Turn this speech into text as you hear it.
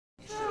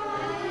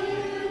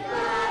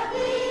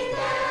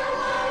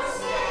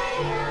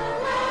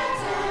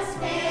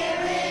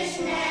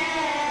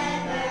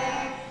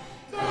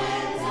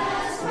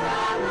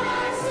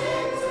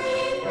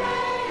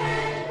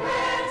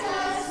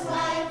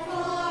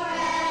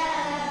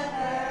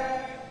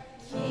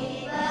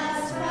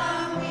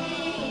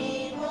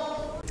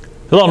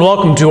Hello and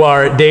welcome to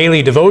our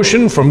daily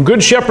devotion from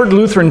Good Shepherd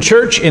Lutheran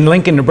Church in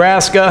Lincoln,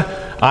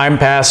 Nebraska. I'm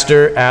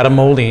Pastor Adam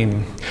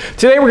Moline.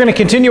 Today we're going to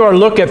continue our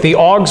look at the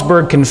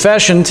Augsburg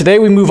Confession. Today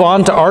we move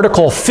on to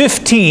Article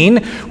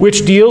 15,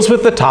 which deals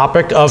with the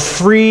topic of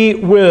free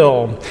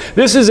will.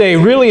 This is a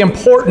really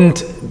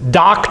important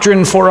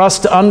doctrine for us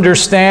to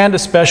understand,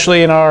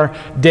 especially in our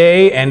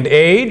day and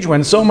age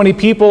when so many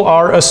people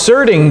are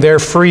asserting their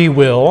free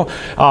will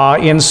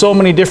in so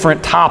many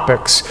different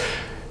topics.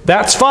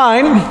 That's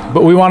fine,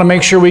 but we want to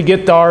make sure we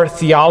get our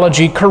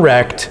theology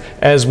correct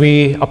as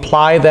we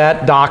apply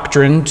that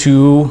doctrine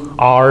to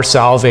our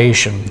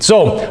salvation.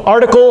 So,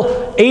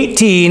 Article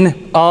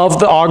 18 of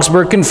the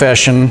Augsburg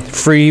Confession,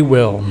 free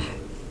will.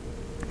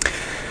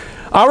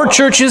 Our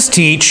churches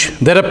teach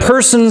that a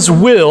person's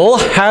will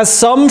has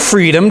some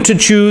freedom to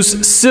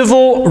choose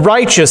civil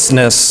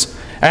righteousness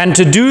and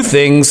to do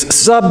things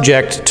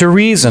subject to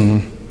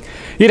reason.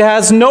 It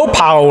has no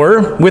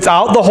power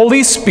without the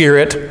Holy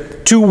Spirit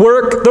to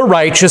work the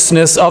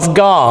righteousness of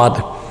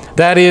God,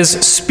 that is,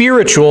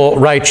 spiritual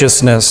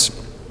righteousness.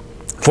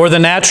 For the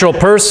natural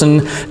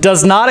person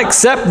does not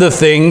accept the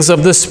things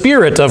of the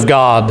Spirit of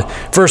God,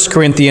 1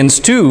 Corinthians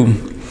 2.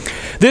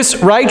 This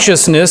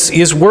righteousness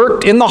is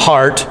worked in the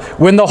heart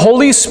when the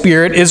Holy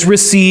Spirit is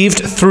received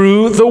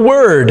through the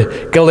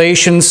Word,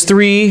 Galatians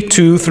 3,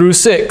 2 through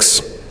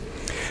 6.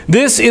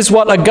 This is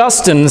what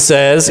Augustine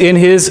says in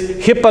his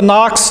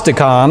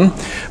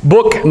Hypnoxticon,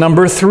 book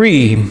number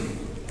 3.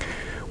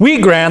 We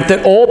grant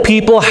that all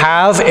people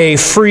have a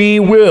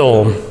free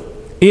will.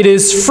 It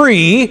is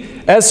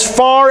free as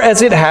far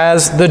as it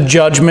has the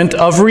judgment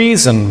of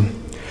reason.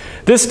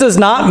 This does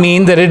not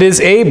mean that it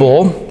is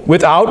able,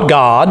 without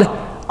God,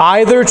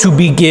 either to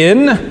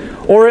begin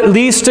or at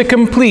least to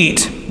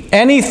complete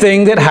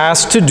anything that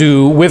has to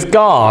do with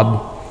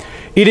God.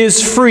 It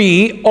is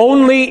free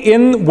only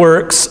in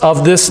works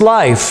of this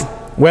life,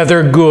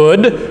 whether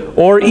good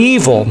or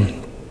evil.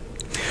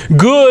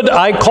 Good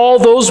I call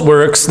those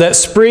works that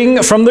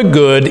spring from the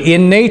good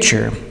in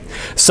nature,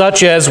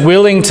 such as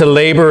willing to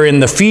labor in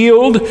the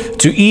field,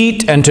 to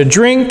eat and to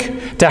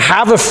drink, to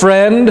have a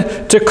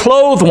friend, to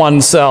clothe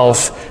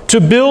oneself, to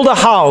build a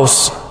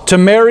house, to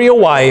marry a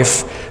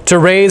wife, to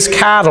raise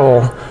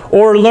cattle,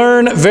 or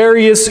learn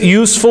various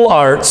useful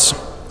arts,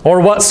 or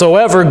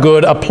whatsoever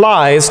good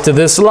applies to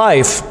this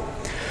life.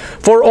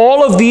 For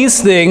all of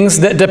these things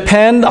that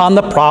depend on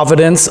the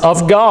providence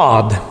of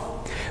God,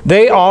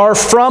 they are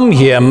from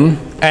Him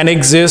and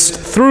exist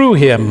through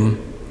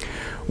Him.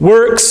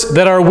 Works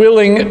that are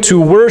willing to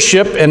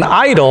worship an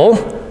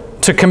idol,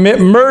 to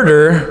commit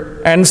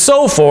murder, and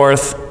so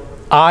forth,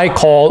 I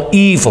call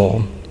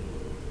evil.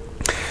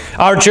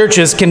 Our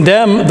churches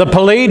condemn the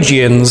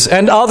Pelagians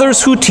and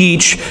others who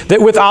teach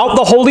that without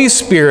the Holy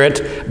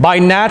Spirit, by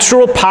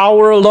natural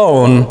power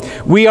alone,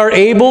 we are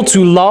able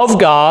to love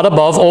God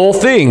above all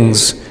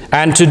things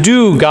and to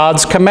do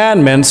God's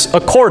commandments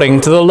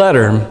according to the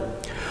letter.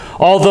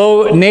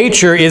 Although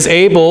nature is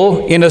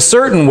able in a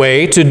certain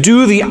way to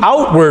do the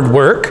outward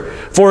work,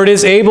 for it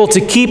is able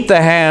to keep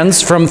the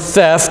hands from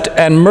theft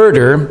and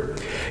murder,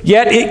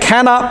 yet it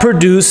cannot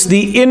produce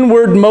the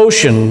inward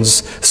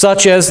motions,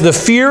 such as the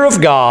fear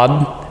of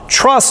God,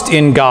 trust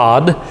in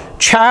God,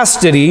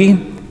 chastity,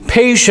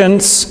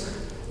 patience,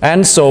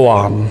 and so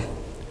on.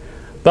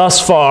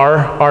 Thus far,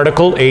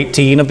 Article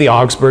 18 of the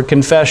Augsburg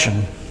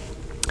Confession.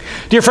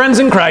 Dear friends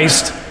in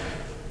Christ,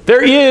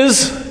 there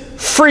is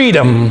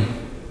freedom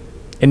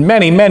in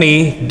many,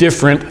 many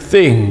different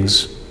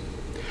things.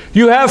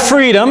 You have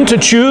freedom to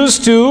choose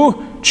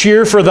to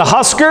cheer for the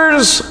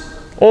Huskers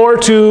or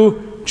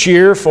to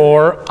cheer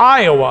for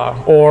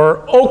Iowa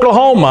or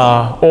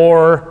Oklahoma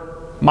or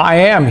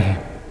Miami.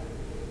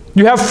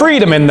 You have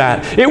freedom in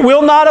that. It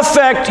will not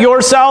affect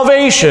your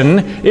salvation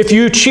if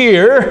you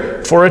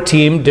cheer for a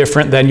team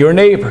different than your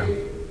neighbor.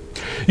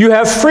 You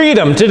have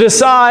freedom to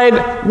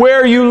decide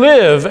where you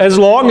live as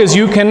long as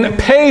you can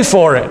pay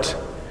for it.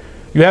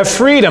 You have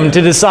freedom to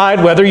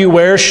decide whether you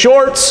wear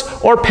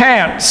shorts or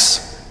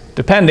pants,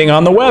 depending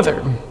on the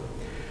weather.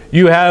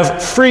 You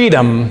have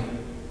freedom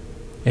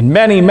in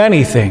many,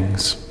 many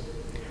things.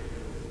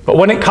 But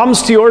when it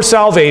comes to your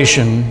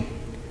salvation,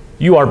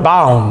 you are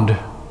bound.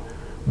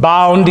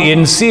 Bound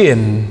in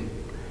sin.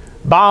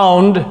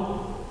 Bound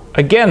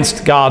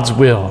against God's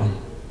will.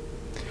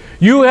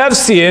 You have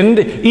sinned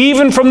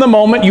even from the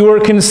moment you were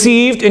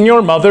conceived in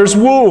your mother's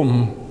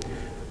womb.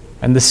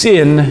 And the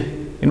sin,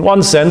 in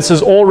one sense,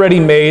 has already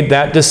made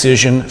that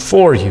decision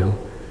for you.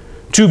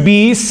 To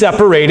be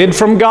separated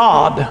from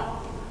God.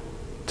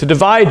 To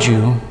divide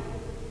you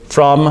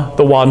from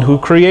the one who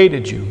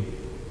created you.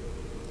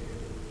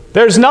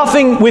 There's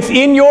nothing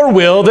within your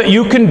will that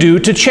you can do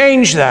to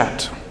change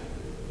that.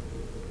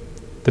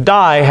 The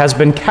die has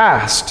been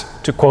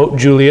cast, to quote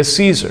Julius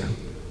Caesar.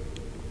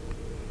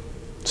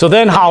 So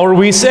then how are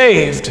we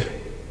saved?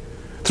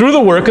 Through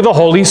the work of the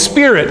Holy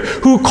Spirit,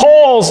 who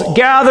calls,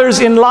 gathers,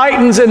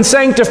 enlightens, and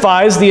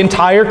sanctifies the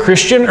entire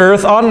Christian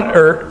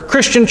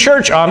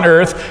church on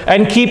earth,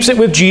 and keeps it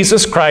with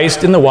Jesus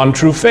Christ in the one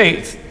true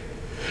faith.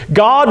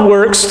 God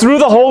works through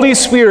the Holy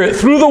Spirit,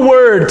 through the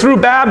Word, through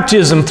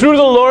baptism, through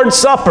the Lord's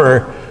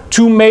Supper,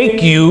 to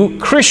make you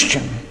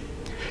Christian.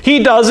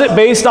 He does it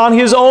based on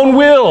His own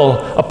will,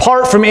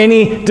 apart from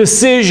any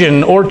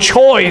decision or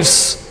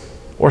choice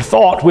or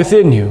thought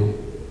within you.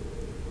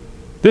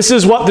 This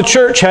is what the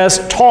church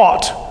has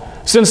taught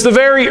since the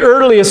very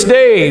earliest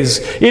days.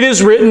 It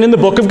is written in the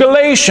book of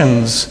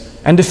Galatians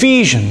and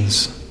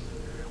Ephesians.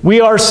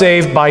 We are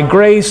saved by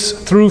grace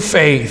through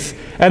faith,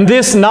 and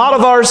this not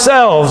of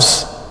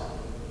ourselves.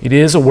 It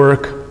is a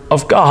work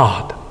of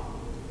God.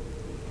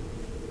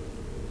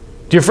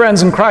 Dear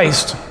friends in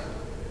Christ,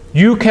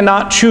 you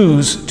cannot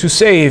choose to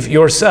save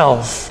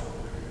yourself.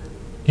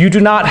 You do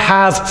not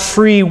have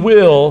free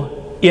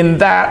will in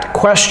that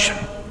question.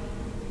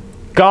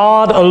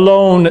 God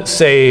alone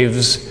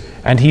saves,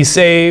 and He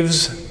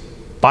saves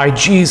by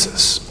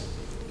Jesus,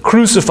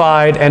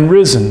 crucified and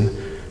risen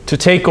to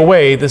take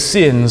away the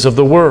sins of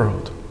the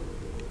world.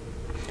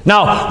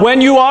 Now,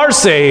 when you are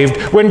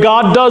saved, when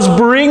God does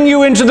bring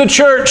you into the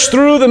church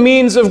through the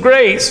means of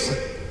grace,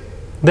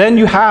 then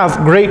you have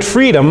great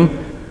freedom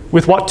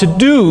with what to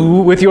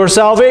do with your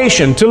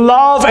salvation, to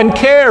love and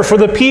care for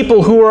the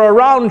people who are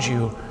around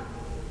you.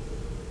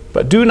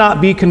 But do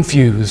not be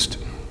confused.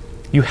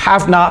 You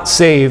have not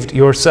saved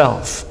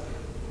yourself.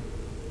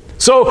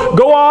 So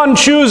go on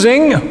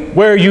choosing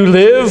where you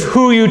live,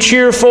 who you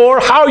cheer for,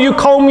 how you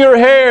comb your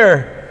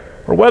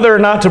hair, or whether or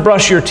not to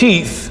brush your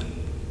teeth.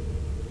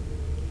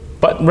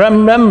 But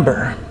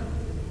remember,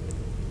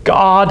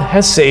 God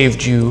has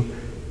saved you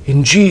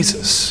in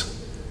Jesus.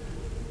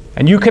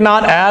 And you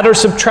cannot add or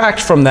subtract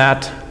from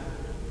that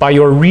by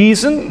your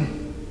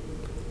reason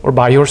or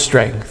by your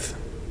strength.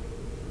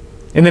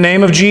 In the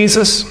name of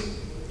Jesus,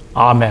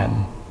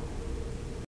 amen.